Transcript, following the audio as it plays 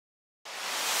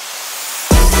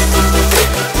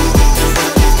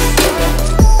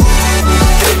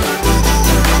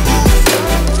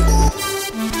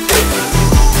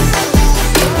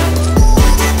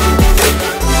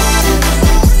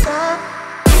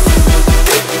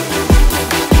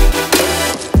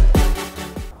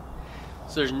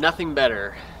So there's nothing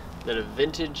better than a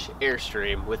vintage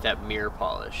Airstream with that mirror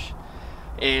polish.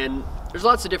 And there's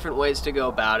lots of different ways to go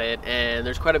about it, and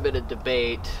there's quite a bit of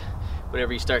debate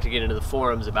whenever you start to get into the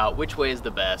forums about which way is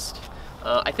the best.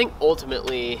 I think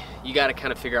ultimately you got to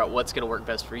kind of figure out what's going to work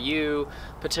best for you,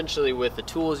 potentially with the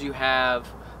tools you have.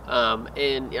 And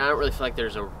I don't really feel like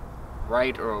there's a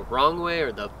right or a wrong way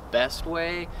or the best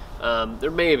way. There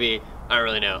may be, I don't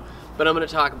really know. But I'm going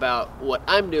to talk about what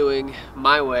I'm doing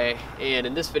my way, and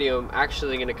in this video I'm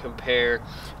actually going to compare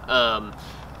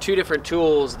two different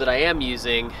tools that I am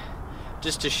using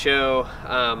just to show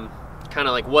kind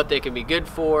of like what they can be good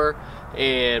for,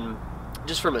 and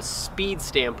just from a speed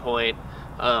standpoint,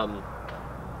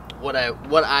 what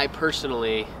I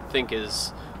personally think is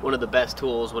one of the best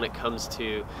tools when it comes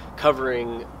to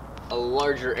covering a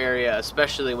larger area,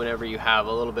 especially whenever you have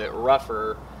a little bit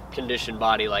rougher conditioned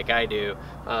body like I do,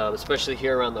 especially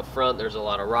here around the front. There's a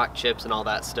lot of rock chips and all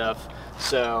that stuff.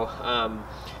 So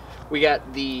we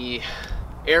got the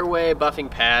Airway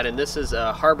buffing pad, and this is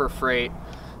a Harbor Freight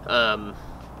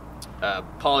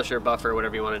polisher buffer,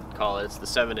 whatever you want to call it. It's the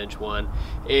 7-inch one,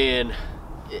 and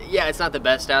yeah, it's not the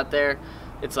best out there.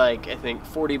 It's like, I think,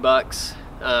 40 bucks,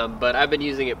 but I've been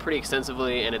using it pretty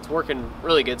extensively and it's working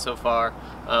really good so far.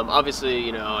 Obviously,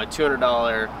 you know, a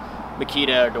 $200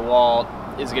 Makita or DeWalt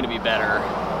is going to be better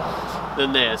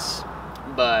than this,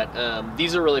 but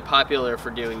these are really popular for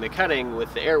doing the cutting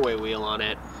with the Airway wheel on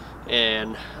it,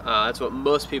 and that's what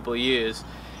most people use.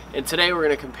 And today we're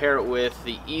going to compare it with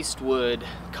the Eastwood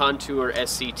Contour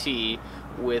SCT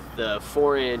with the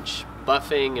 4-inch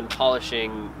buffing and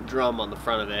polishing drum on the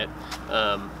front of it,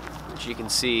 which you can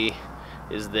see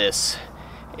is this.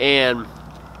 And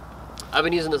I've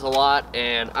been using this a lot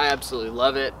and I absolutely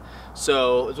love it.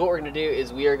 So what we're going to do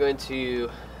is we are going to,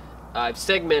 I've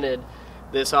segmented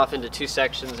this off into two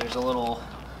sections. There's a little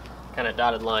kind of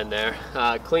dotted line there.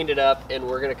 Cleaned it up, and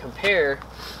we're going to compare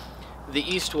the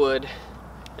Eastwood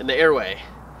and the Airway.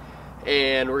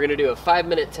 And we're going to do a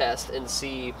 5-minute test and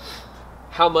see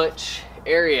how much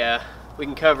area we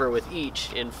can cover with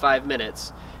each in 5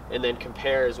 minutes, and then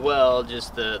compare as well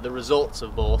just the results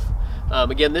of both.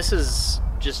 Again, this is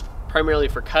just primarily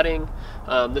for cutting.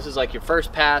 This is like your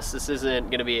first pass. This isn't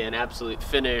going to be an absolute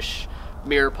finish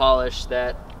mirror polish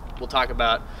that we'll talk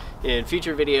about in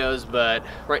future videos, but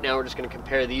right now we're just going to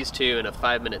compare these two in a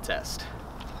 5-minute test.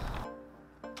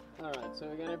 Alright, so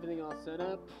we got everything all set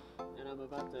up, and I'm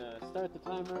about to start the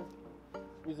timer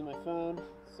using my phone,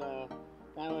 so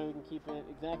that way we can keep it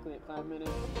exactly at 5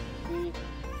 minutes. See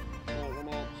that we're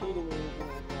not cheating or anything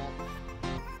like that.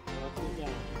 So let's get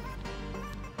going.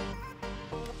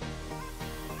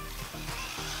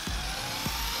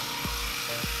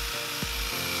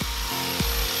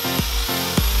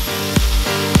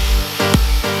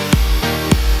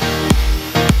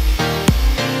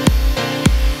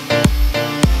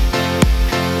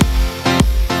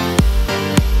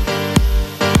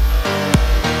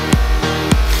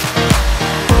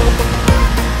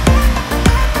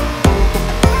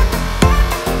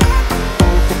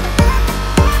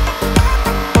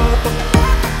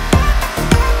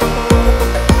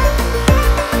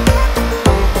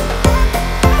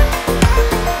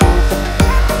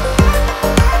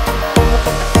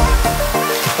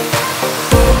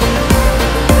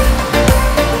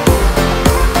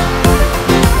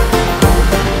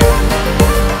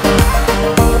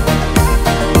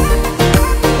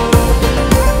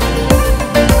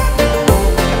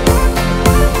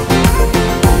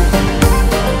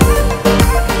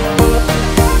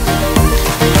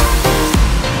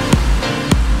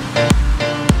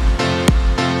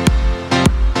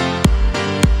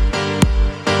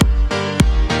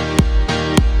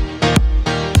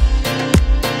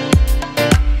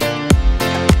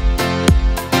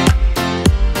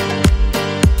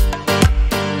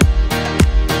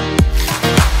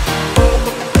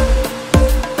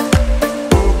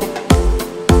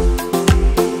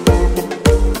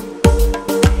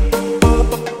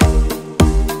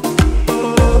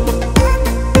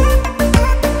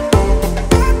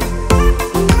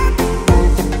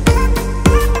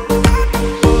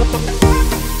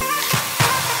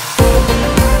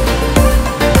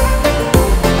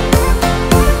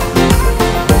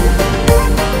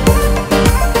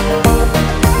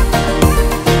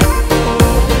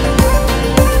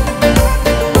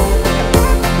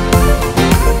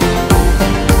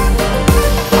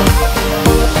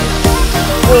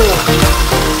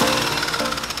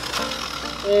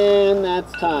 And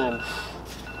that's time.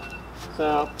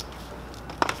 So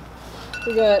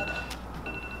we got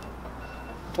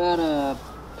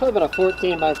probably about a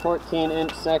 14 by 14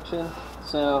 inch section.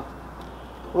 So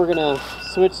we're gonna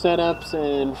switch setups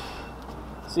and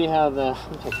see how the,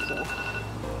 let me take this off.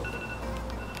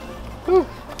 Whew.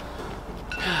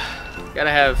 Gotta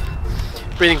have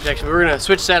breathing protection, but we're gonna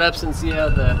switch setups and see how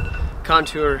the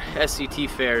Contour SCT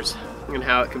fares and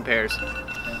how it compares.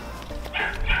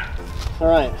 All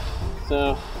right,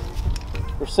 so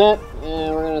we're set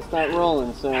and we're gonna start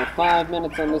rolling. So 5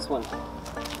 minutes on this one.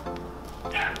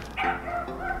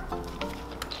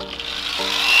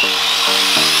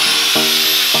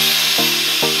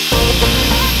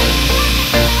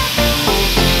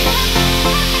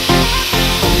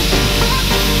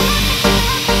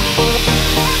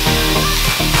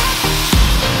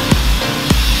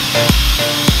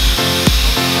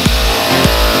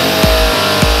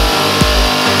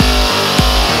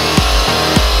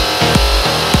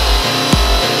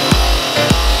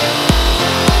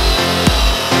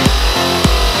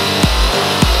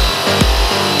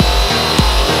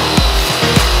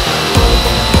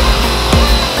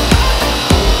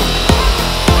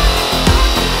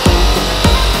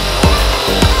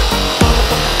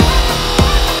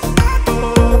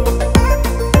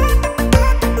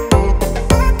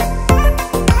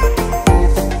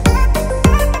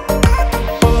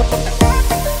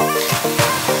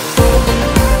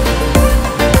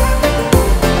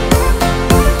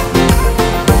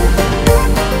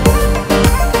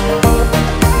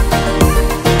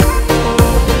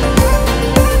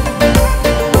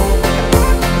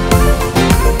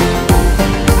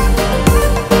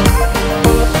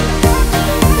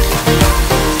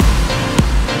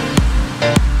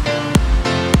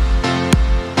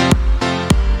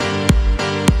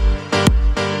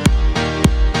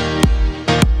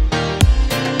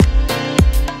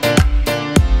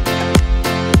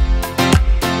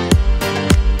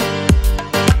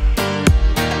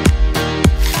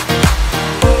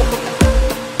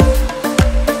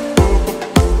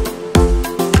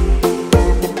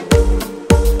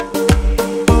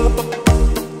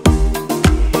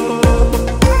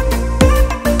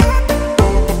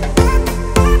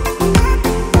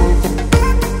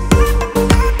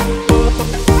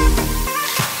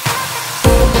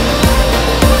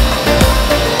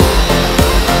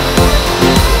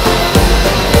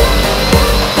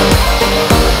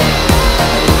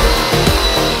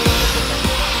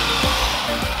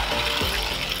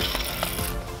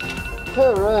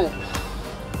 All right.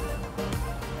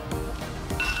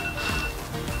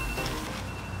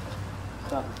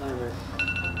 Stop the timer.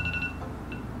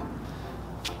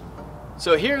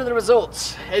 So here are the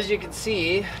results. As you can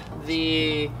see,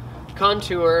 the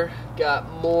Contour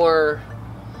got more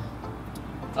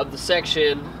of the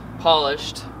section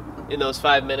polished in those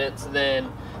 5 minutes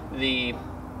than the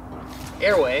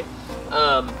Airway.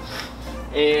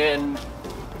 And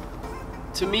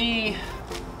to me,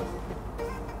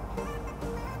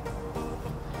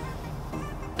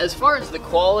 as far as the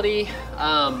quality,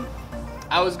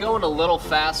 I was going a little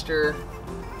faster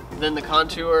than the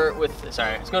Contour with,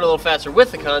 sorry, I was going a little faster with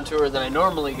the Contour than I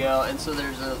normally go, and so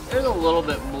there's a little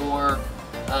bit more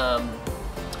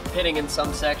pitting in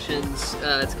some sections.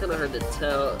 It's kind of hard to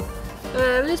tell.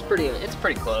 It's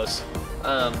pretty close.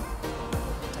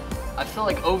 I feel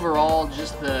like overall,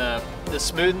 just the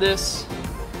smoothness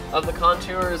of the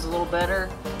Contour is a little better.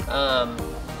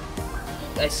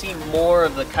 I see more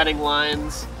of the cutting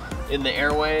lines in the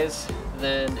Airways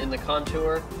than in the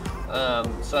Contour.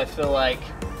 So I feel like,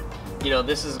 you know,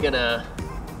 this is gonna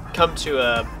come to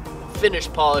a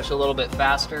finished polish a little bit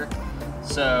faster.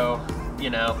 So, you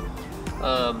know,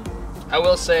 I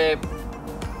will say,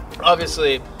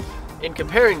 obviously, in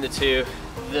comparing the two,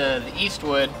 the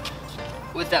Eastwood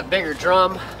with that bigger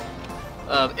drum,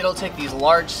 it'll take these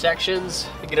large sections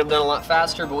to get them done a lot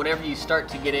faster, but whenever you start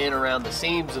to get in around the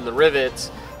seams and the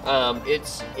rivets,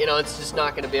 it's just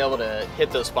not going to be able to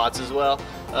hit those spots as well.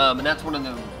 And that's one of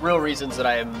the real reasons that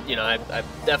I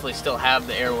definitely still have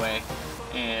the Airway.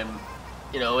 And,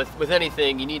 you know, with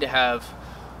anything, you need to have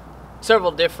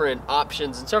several different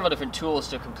options and several different tools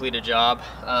to complete a job.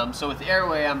 So with the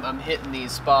Airway, I'm hitting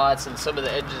these spots and some of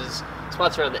the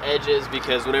spots around the edges,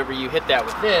 because whenever you hit that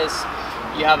with this,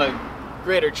 you have a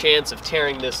greater chance of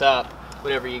tearing this up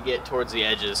whenever you get towards the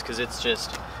edges, because it's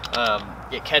just,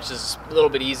 it catches a little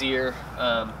bit easier.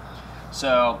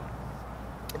 So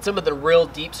some of the real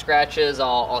deep scratches,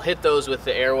 I'll hit those with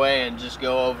the Airway and just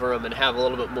go over them and have a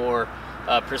little bit more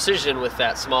precision with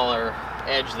that smaller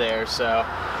edge there. So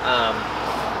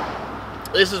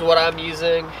this is what I'm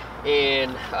using,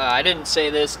 and I didn't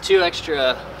say this. 2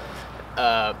 extra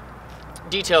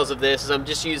details of this is I'm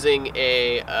just using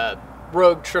a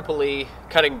Rogue Triple-E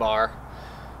cutting bar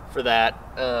for that,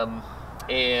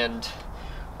 and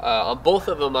on both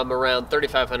of them I'm around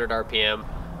 3,500 RPM.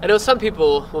 I know some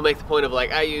people will make the point of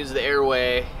like, I use the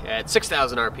Airway at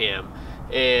 6,000 RPM,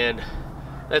 and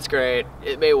that's great.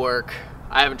 It may work.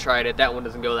 I haven't tried it. That one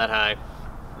doesn't go that high.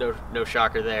 No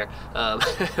shocker there,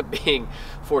 being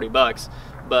 40 bucks.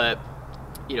 But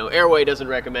you know, Airway doesn't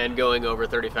recommend going over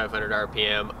 3,500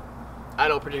 RPM. I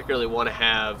don't particularly want to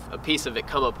have a piece of it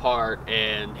come apart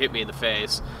and hit me in the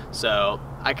face, so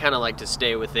I kind of like to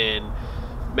stay within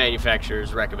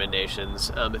manufacturer's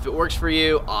recommendations. If it works for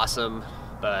you, awesome,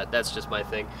 but that's just my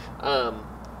thing.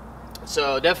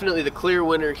 So definitely the clear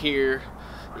winner here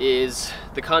is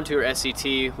the Contour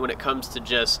SCT when it comes to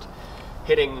just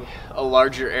hitting a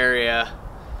larger area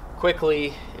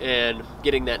quickly and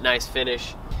getting that nice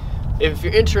finish. If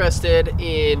you're interested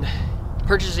in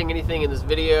purchasing anything in this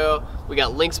video, we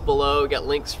got links below. We got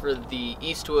links for the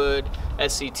Eastwood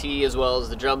SCT as well as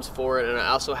the drums for it, and I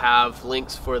also have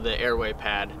links for the Airway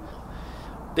Pad.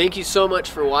 Thank you so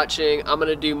much for watching. I'm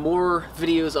gonna do more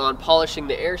videos on polishing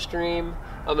the Airstream.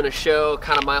 I'm gonna show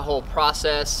kind of my whole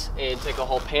process and take a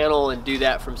whole panel and do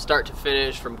that from start to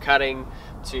finish, from cutting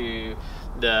to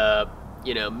the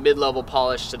mid-level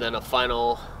polish to then a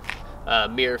final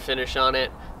mirror finish on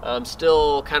it. I'm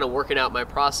still kind of working out my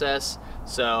process,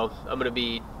 so I'm gonna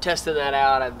be testing that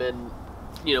out. I've been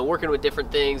working with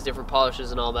different things, different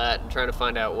polishes and all that, and trying to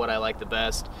find out what I like the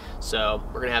best. So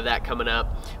we're gonna have that coming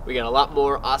up. We got a lot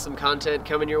more awesome content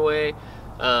coming your way,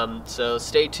 so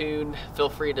stay tuned. Feel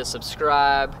free to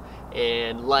subscribe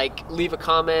and leave a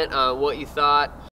comment on what you thought.